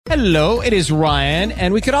Hello, it is Ryan,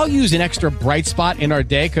 and we could all use an extra bright spot in our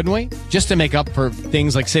day, couldn't we? Just to make up for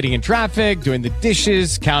things like sitting in traffic, doing the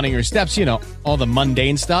dishes, counting your steps, all the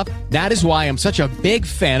mundane stuff. That is why I'm such a big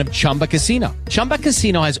fan of Chumba Casino. Chumba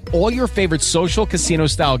Casino has all your favorite social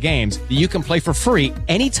casino-style games that you can play for free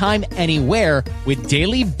anytime, anywhere with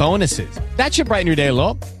daily bonuses. That should brighten your day a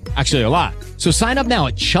little. Actually, a lot. So sign up now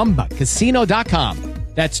at ChumbaCasino.com.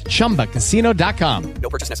 That's ChumbaCasino.com. No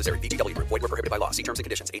purchase necessary. VGW Group. Void where prohibited by law. See terms and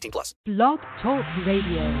conditions. 18+. Blog Talk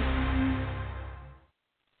Radio.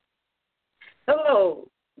 Hello,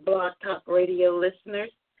 Blog Talk Radio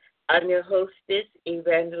listeners. I'm your hostess,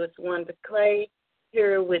 Evangelist Wanda Clay,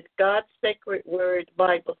 here with God's Sacred Word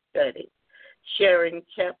Bible Study, sharing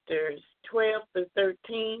chapters 12 through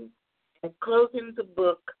 13 and closing the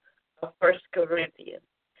book of 1 Corinthians.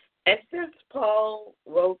 And since Paul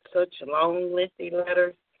wrote such long, lengthy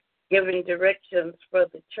letters giving directions for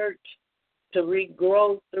the church to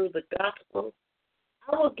regrow through the gospel,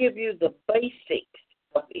 I will give you the basics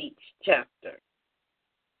of each chapter.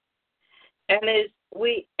 And as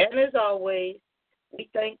always, we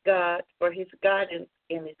thank God for his guidance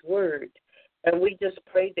in his word. And we just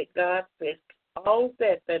pray that God fix all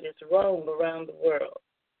that is wrong around the world.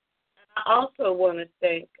 I also want to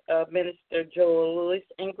thank Minister Joel Lewis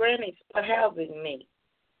and Granny for having me.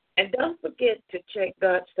 And don't forget to check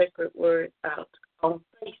God's Sacred Word out on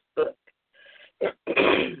Facebook.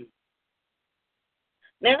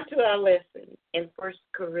 Now to our lesson in 1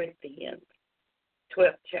 Corinthians,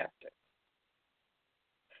 12th chapter.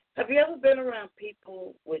 Have you ever been around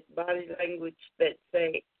people with body language that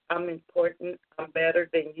say, I'm important, I'm better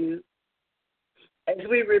than you? As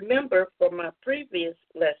we remember from our previous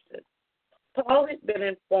lesson, Paul had been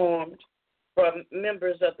informed from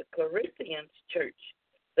members of the Corinthians church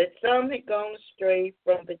that some had gone astray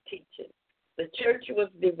from the teaching. The church was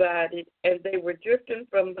divided, and they were drifting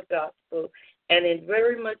from the gospel and in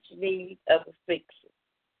very much need of a fixing.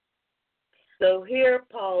 So here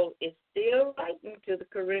Paul is still writing to the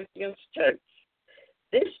Corinthians church.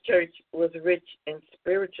 This church was rich in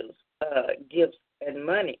spiritual gifts and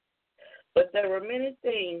money, but there were many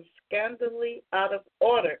things scandalously out of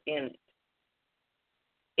order in it.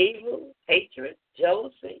 Evil, hatred,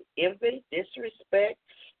 jealousy, envy, disrespect,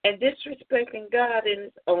 and disrespecting God in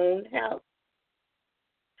his own house.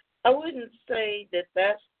 I wouldn't say that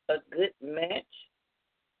that's a good match.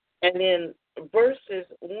 And in verses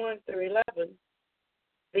 1 through 11,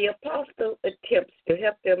 the apostle attempts to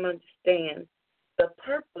help them understand the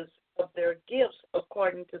purpose of their gifts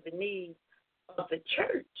according to the needs of the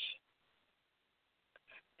church.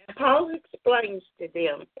 And Paul explains to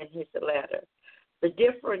them in his letter the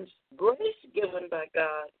difference. Grace given by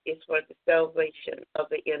God is for the salvation of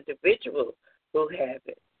the individual who have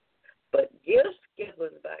it. But gifts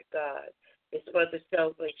given by God is for the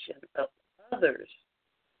salvation of others,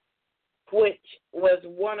 which was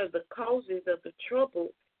one of the causes of the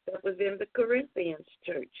trouble that was in the Corinthians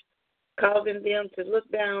church, causing them to look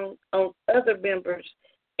down on other members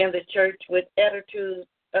in the church with attitudes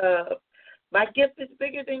of, my gift is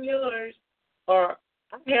bigger than yours, or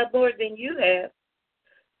I have more than you have.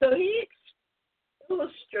 So he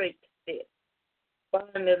illustrates this by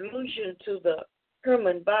an allusion to the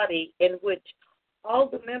human body in which all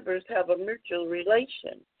the members have a mutual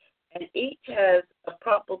relation and each has a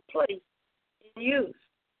proper place in use.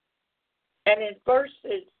 And in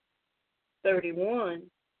verses 31,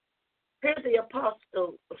 here the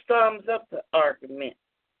apostle sums up the argument.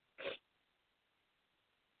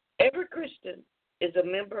 Every Christian is a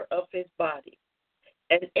member of his body,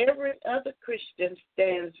 and every other Christian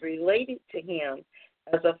stands related to him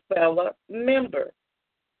as a fellow member,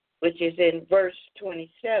 which is in verse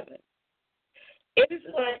 27. It is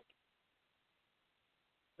like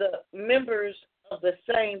the members of the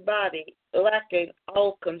same body lacking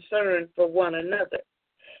all concern for one another.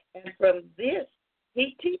 And from this,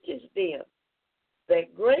 he teaches them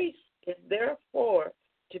that grace is therefore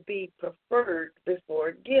to be preferred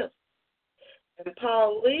before gifts. And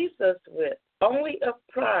Paul leaves us with, only of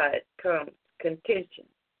pride comes contention.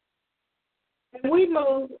 And we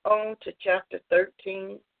move on to chapter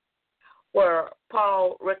 13, where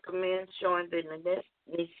Paul recommends showing the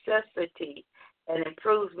necessity and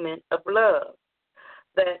improvement of love.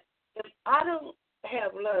 That if I don't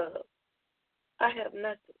have love, I have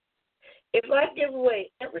nothing. If I give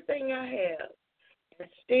away everything I have and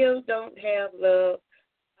still don't have love,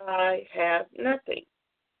 I have nothing,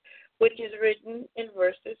 which is written in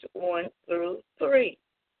verses 1 through 3.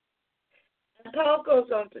 And Paul goes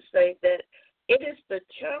on to say that it is the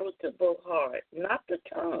charitable heart, not the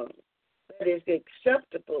tongue, that is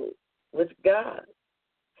acceptable with God.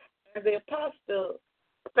 And the apostle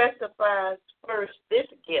specifies first this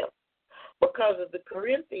gift because of the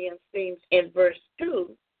Corinthians themes in verse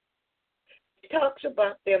 2. It talks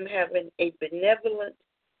about them having a benevolent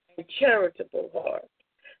and charitable heart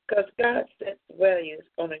because God sets values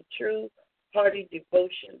on a true, hearty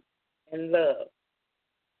devotion and love.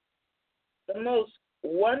 The most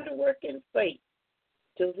wonder-working faith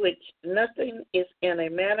to which nothing is in a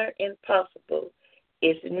manner impossible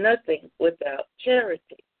is nothing without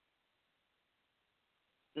charity.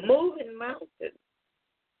 Moving mountains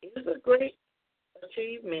is a great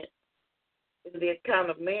achievement in the account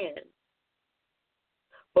of man,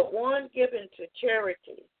 but one given to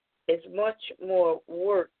charity is much more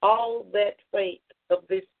worth all that faith of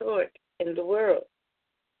this sort in the world.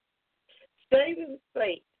 Saving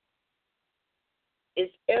faith is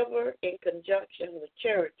ever in conjunction with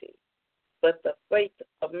charity, but the faith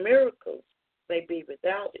of miracles may be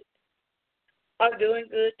without it. Our doing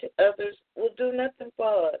good to others will do nothing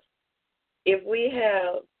for us if we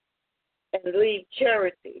have and leave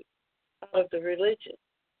charity out of the religion.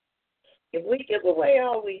 If we give away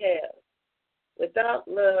all we have, without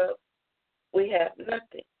love, we have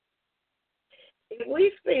nothing. If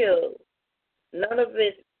we feel none of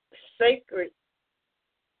this sacred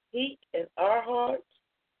heat in our hearts,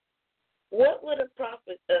 what would it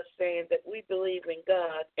profit us saying that we believe in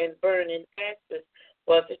God and burn in ashes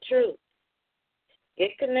for the truth?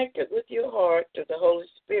 Get connected with your heart to the Holy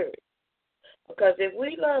Spirit. Because if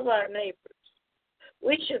we love our neighbors,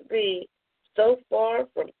 we should be so far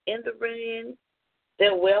from hindering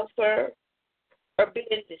their welfare or being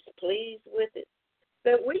displeased with it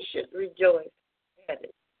that we should rejoice at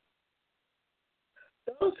it.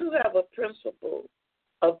 Those who have a principle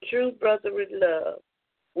of true brotherly love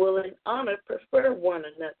will in honor prefer one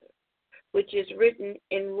another, which is written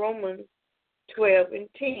in Romans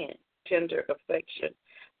 12:10, tender affection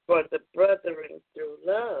for the brethren through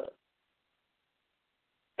love.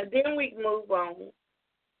 And then we move on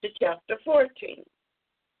to chapter 14.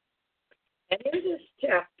 And in this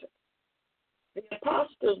chapter, the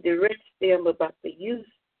apostle directs them about the use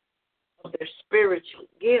of their spiritual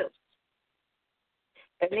gifts.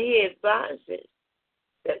 And he advises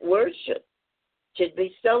that worship should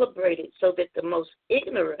be celebrated so that the most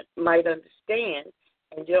ignorant might understand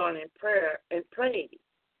and join in prayer and praise.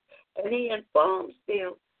 And he informs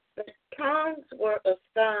them that tongues were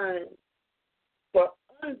assigned for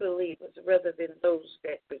unbelievers rather than those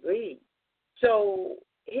that believe. So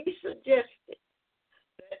he suggested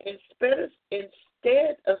that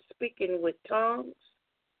instead of speaking with tongues,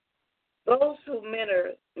 those who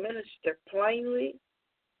minister plainly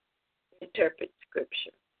interpret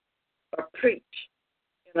Scripture or preach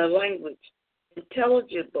in a language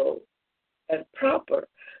intelligible and proper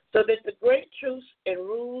so that the great truths and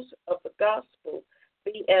rules of the gospel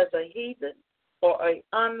be as a heathen or an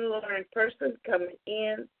unlearned person coming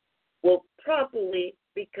in will properly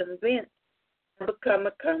be convinced and become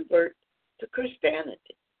a convert to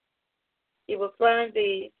Christianity. You will find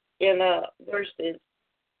these in verses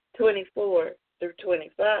 24 through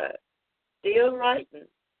 25. Still writing.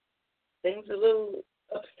 Things a little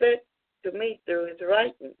upset to me through his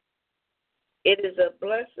writing. It is a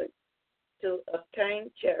blessing to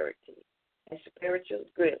obtain charity and spiritual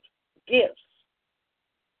gifts.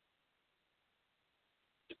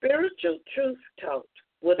 Spiritual truth taught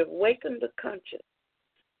would awaken the conscience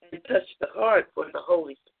and touch the heart where the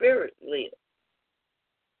Holy Spirit lives.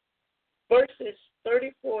 Verses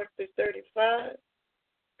 34 through 35,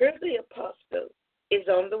 here the apostle is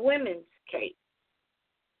on the women's case.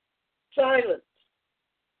 Silence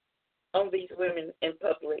on these women in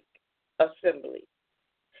public assembly,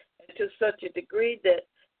 and to such a degree that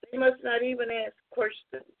they must not even ask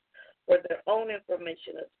questions for their own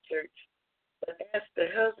information of the church, but ask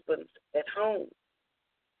their husbands at home.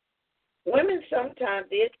 Women sometimes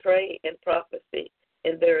did pray and prophesy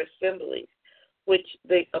in their assemblies, which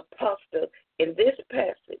the apostle in this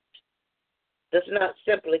passage does not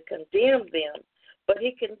simply condemn them, but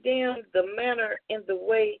he condemned the manner in the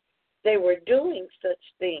way they were doing such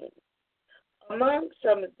things. Among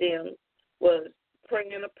some of them was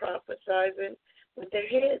praying and prophesying with their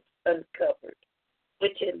heads uncovered,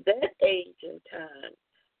 which in that age and time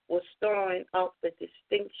was throwing off the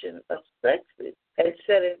distinction of sexes and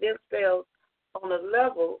setting themselves on a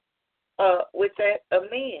level with that of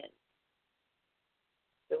men.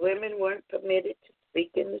 The women weren't permitted to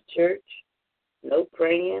speak in the church, no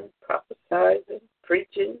praying, prophesying,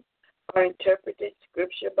 preaching, or interpreting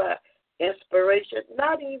Scripture by inspiration,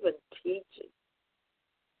 not even teaching.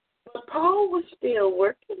 But Paul was still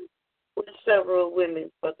working with several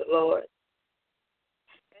women for the Lord.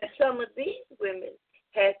 And some of these women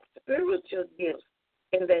had spiritual gifts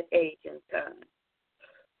in that age and time.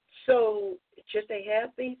 So, should they have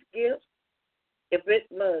these gifts if it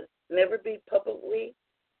must never be publicly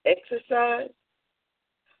exercised?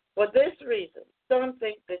 For this reason, some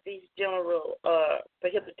think that these general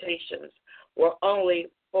prohibitions were only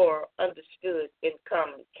for understood in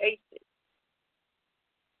common cases.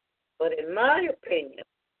 But in my opinion,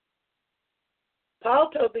 Paul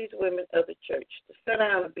told these women of the church to sit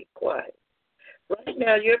down and be quiet. Right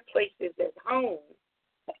now, your place is at home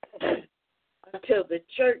until the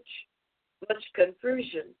church, much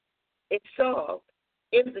confusion is solved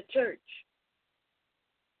in the church.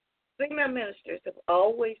 Female ministers have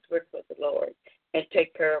always worked for the Lord and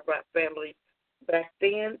take care of our families back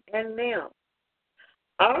then and now.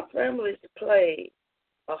 Our families play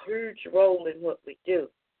a huge role in what we do.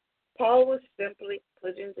 Paul was simply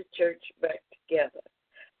putting the church back together.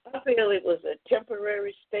 I feel it was a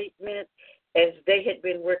temporary statement as they had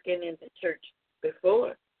been working in the church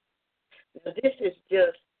before. Now, this is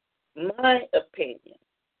just my opinion.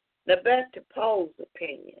 Now, back to Paul's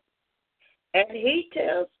opinion. And he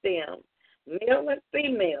tells them, male and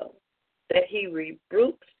female, that he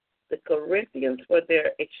rebukes the Corinthians for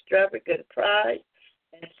their extravagant pride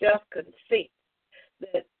and self-conceit,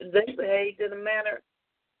 that they behaved in a manner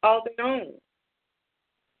all their own.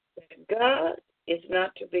 That God is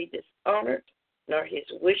not to be dishonored, nor his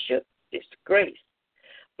worship disgraced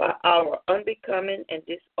by our unbecoming and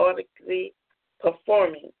disorderly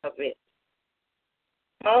performing of it.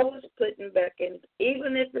 Paul was putting back in,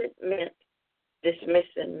 even if it meant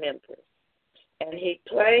dismissing members. And he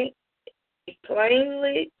plainly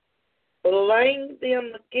blamed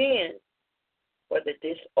them again for the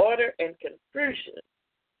disorder and confusion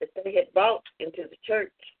that they had brought into the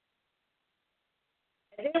church.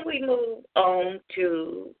 And then we move on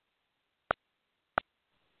to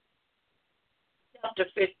chapter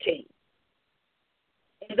 15.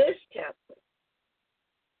 In this chapter,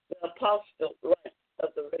 the apostle writes of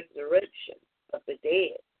the resurrection of the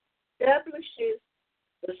dead, establishes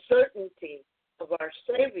the certainty of our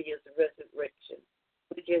Savior's resurrection,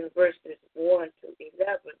 which is verses 1 to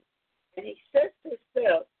 11. And he sets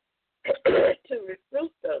himself to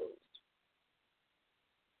refute those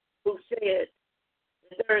who said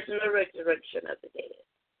that there is no resurrection of the dead,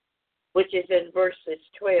 which is in verses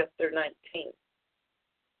 12 through 19.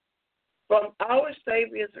 From our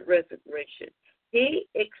Savior's resurrection, he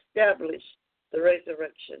established the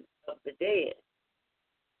resurrection of the dead,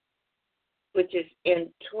 which is in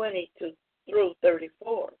 22 through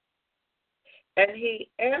 34. And he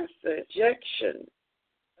answered objection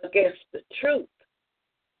against the truth.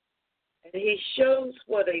 And he shows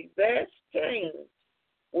what a vast change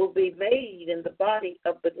will be made in the body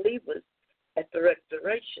of believers at the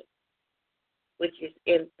restoration, which is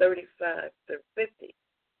in 35 through 50.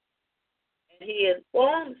 And he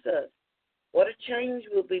informs us what a change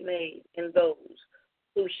will be made in those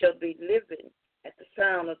who shall be living at the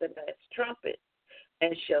sound of the last trumpet,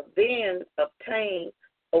 and shall then obtain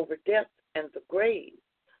over death and the grave,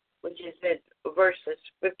 which is in verses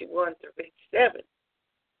 51 through 57.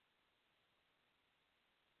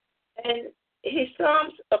 And he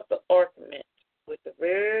sums up the argument with a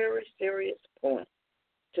very serious point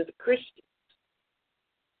to the Christians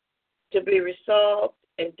to be resolved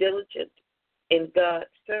and diligent in God's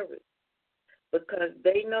service, because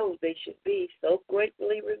they know they should be so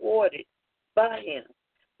greatly rewarded by him,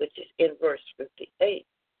 which is in verse 58.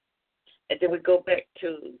 And then we go back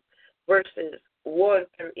to verses 1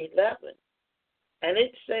 through 11, and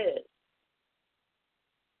it says,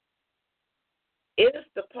 it is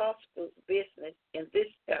the apostles' business in this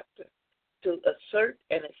chapter to assert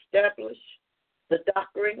and establish the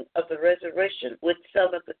doctrine of the resurrection, which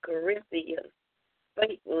some of the Corinthians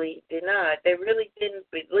faithfully denied. They really didn't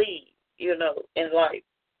believe, in life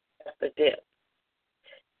after death.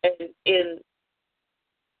 And in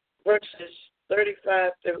verses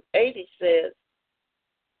 35 through 80 says,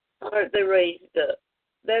 are they raised up?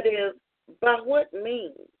 That is, by what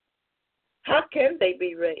means? How can they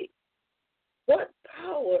be raised? What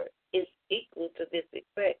power is equal to this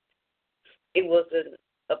effect? It was an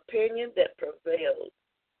opinion that prevailed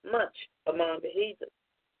much among the heathen.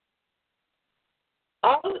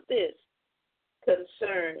 All of this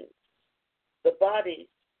concerns the bodies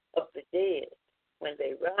of the dead when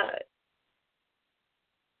they rise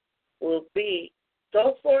will be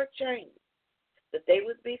so far changed that they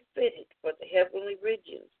would be fitted for the heavenly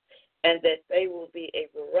regions, and that they will be a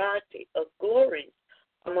variety of glories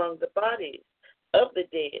among the bodies of the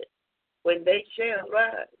dead when they shall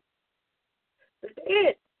rise. The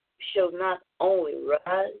dead shall not only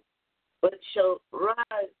rise, but shall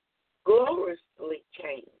rise gloriously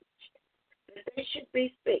changed. that they should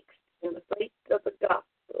be fixed in the faith of the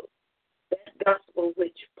gospel, that gospel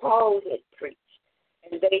which Paul had preached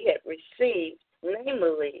and they had received,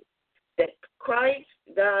 namely that Christ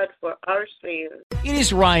died for our sins. It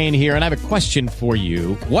is Ryan here, and I have a question for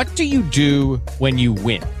you. What do you do when you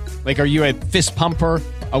win? Like, are you a fist pumper,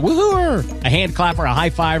 a woohooer, a hand clapper, a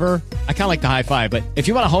high fiver? I kind of like the high five, but if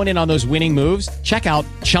you want to hone in on those winning moves, check out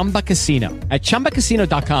Chumba Casino. At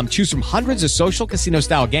ChumbaCasino.com, choose from hundreds of social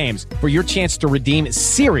casino-style games for your chance to redeem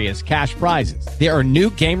serious cash prizes. There are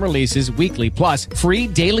new game releases weekly, plus free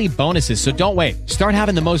daily bonuses. So don't wait. Start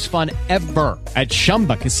having the most fun ever at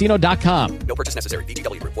ChumbaCasino.com. No purchase necessary.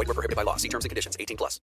 VGW Group. Void where prohibited by law. See terms and conditions. 18+.